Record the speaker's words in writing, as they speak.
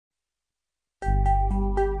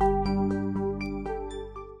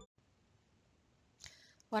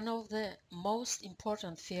One of the most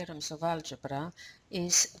important theorems of algebra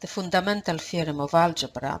is the fundamental theorem of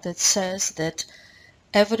algebra that says that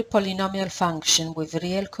every polynomial function with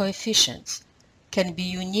real coefficients can be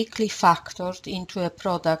uniquely factored into a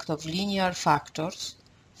product of linear factors,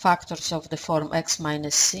 factors of the form x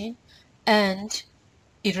minus c, and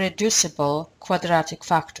irreducible quadratic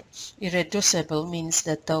factors. Irreducible means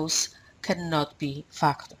that those cannot be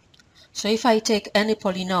factored. So if I take any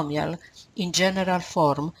polynomial in general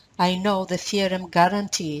form, I know the theorem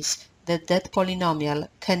guarantees that that polynomial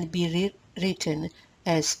can be written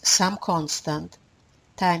as some constant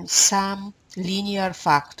times some linear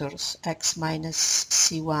factors x minus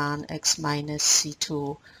c1, x minus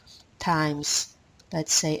c2 times,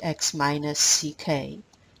 let's say, x minus ck,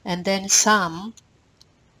 and then some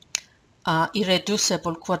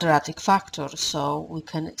irreducible quadratic factors. So we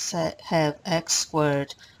can have x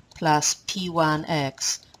squared plus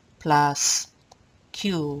p1x plus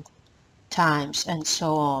q times and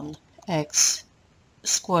so on, x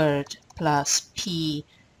squared plus p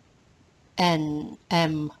nmx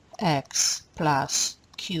plus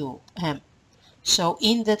qm. So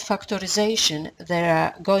in that factorization there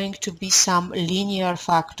are going to be some linear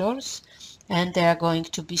factors and there are going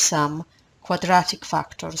to be some quadratic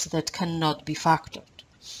factors that cannot be factored.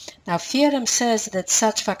 Now theorem says that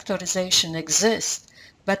such factorization exists,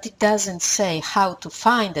 but it doesn't say how to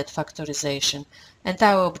find that factorization, and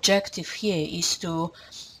our objective here is to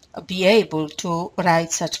be able to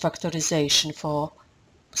write such factorization for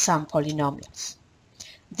some polynomials.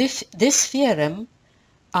 This theorem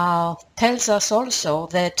tells us also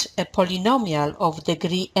that a polynomial of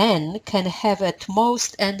degree n can have at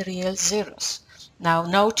most n real zeros. Now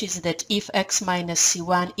notice that if x minus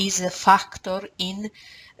c1 is a factor in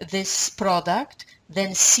this product,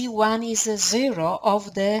 then c1 is a zero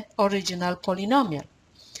of the original polynomial.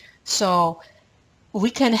 So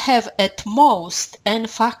we can have at most n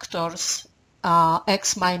factors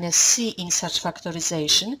x minus c in such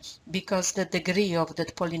factorization because the degree of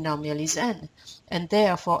that polynomial is n, and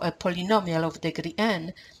therefore a polynomial of degree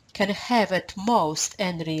n can have at most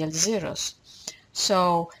n real zeros.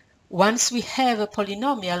 So once we have a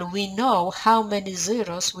polynomial, we know how many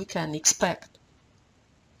zeros we can expect.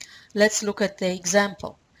 Let's look at the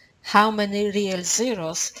example. How many real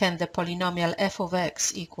zeros can the polynomial f of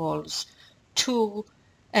x equals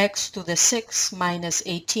 2x to the 6th minus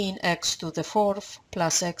 18x to the 4th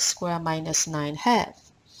plus x squared minus 9 have?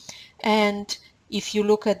 And if you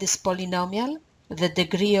look at this polynomial, the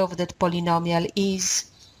degree of that polynomial is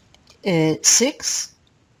 6,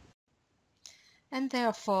 and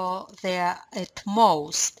therefore there are at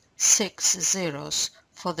most 6 zeros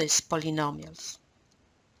for these polynomials.